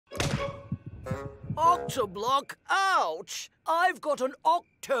Octoblock? Ouch! I've got an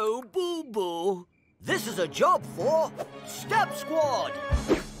octo-boo-boo. This is a job for Step Squad.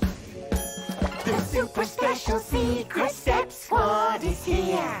 The super special secret Step Squad is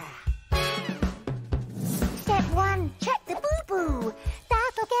here. Step 1, check the boo-boo.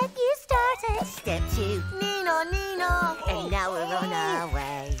 That'll get you started. Step 2, Nino, Nino. And now we're on our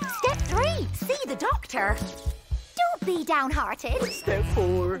way. Step 3, see the doctor. Don't be downhearted. Step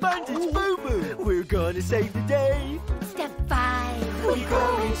 4, Bandage Boo-boo. We're gonna save the day. Step 5, We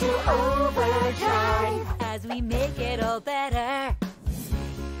go into overdrive As we make it all better.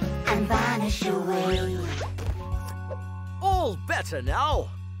 and vanish away. All better now.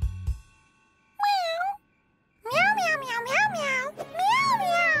 meow, meow, meow, meow, meow, meow,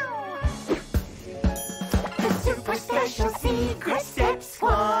 meow. The super special secret Step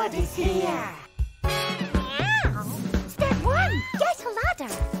Squad is here. Step 1, get a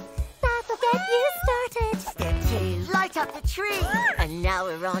ladder. That'll get you started. Step 2, light up the tree. And now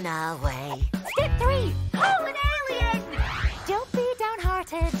we're on our way. Step 3, call an alien. Don't be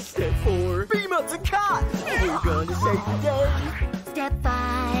downhearted. Step 4, beam up the cat. We're gonna save the day. Step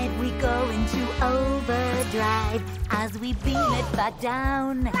 5, we go into overdrive as we beam it back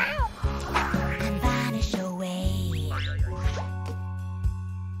down and vanish away.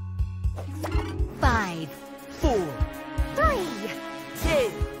 5, 4, 3,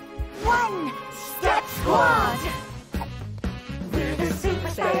 2, 1. Step Squad! We're the super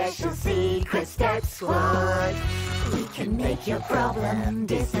special secret Step Squad. We can make your problem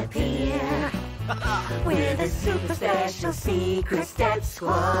disappear. We're the super special secret Step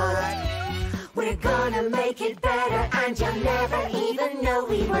Squad. We're gonna make it better and you'll never even know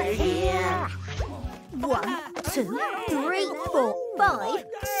we were here. 1, 2, 3, 4, 5,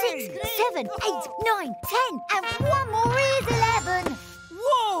 6, 7, 8, 9, 10, and one more is 11.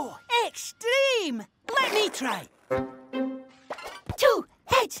 Whoa! Extreme! Let me try. 2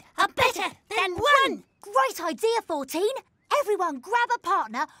 heads are better than 1. Great idea, 14. Everyone grab a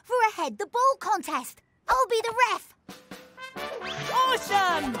partner for a head the ball contest. I'll be the ref.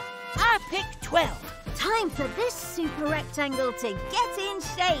 Awesome! I picked 12. Time for this super rectangle to get in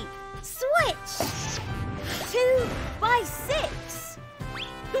shape. Switch! 2 by 6.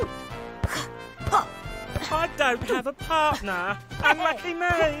 I don't have a partner. Unlucky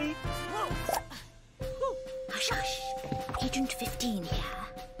me. Hush, hush. Agent 15 here.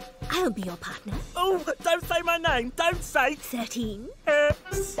 I'll be your partner. Oh, don't say my name. Don't say. 13.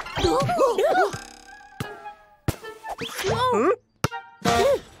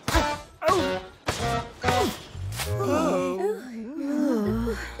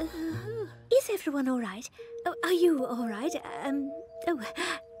 Is everyone all right? Oh, are you all right?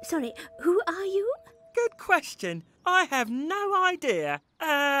 Sorry. Who are you? Good question. I have no idea.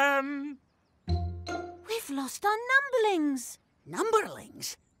 We've lost our numberlings.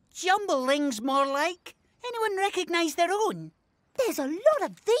 Numberlings? Jumblings, more like. Anyone recognise their own? There's a lot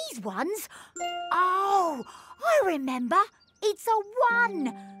of these ones. Oh, I remember. It's a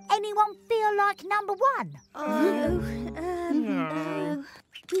 1. Anyone feel like number 1?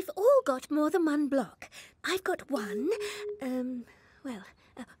 We've all got more than one block. I've got 1.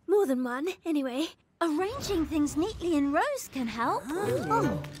 More than one, anyway. Arranging things neatly in rows can help.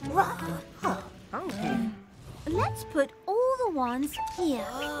 Let's put all the ones here.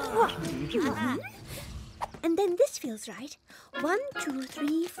 And then this feels right. 1, 2,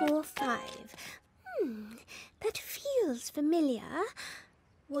 3, 4, 5. That feels familiar.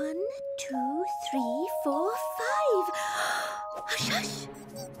 1, 2, 3, 4, 5. Hush, hush.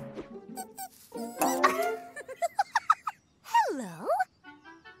 Hello?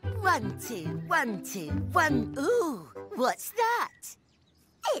 1, 2, 1, 2, 1. Ooh, what's that?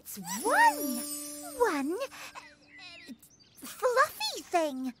 It's 1. 1 fluffy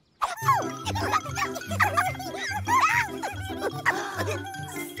thing. So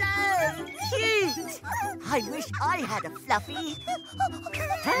cute! I wish I had a fluffy.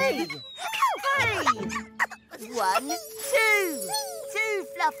 Hey! Hey! 1, 2. 2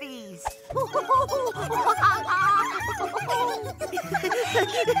 fluffies.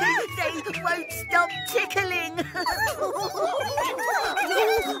 They won't stop tickling.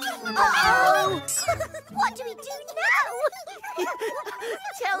 Uh-oh! What do we do now?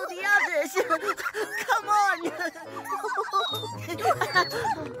 Tell the others. Come on.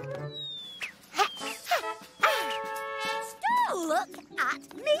 Look at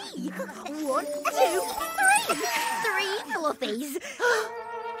me. 1, 2, 3. 3 fluffies.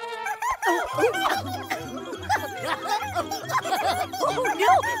 Oh,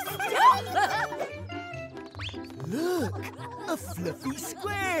 no! Stop! Look, a fluffy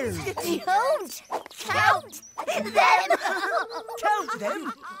square. Don't count them. Count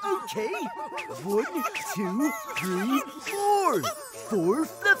them. Okay. 1, 2, 3, 4. 4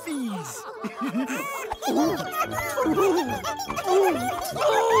 fluffies.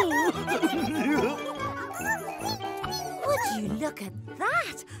 Would you look at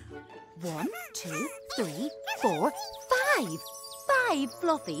that? 1, 2, 3, 4, 5. 5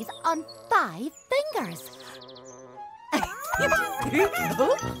 fluffies on 5 fingers.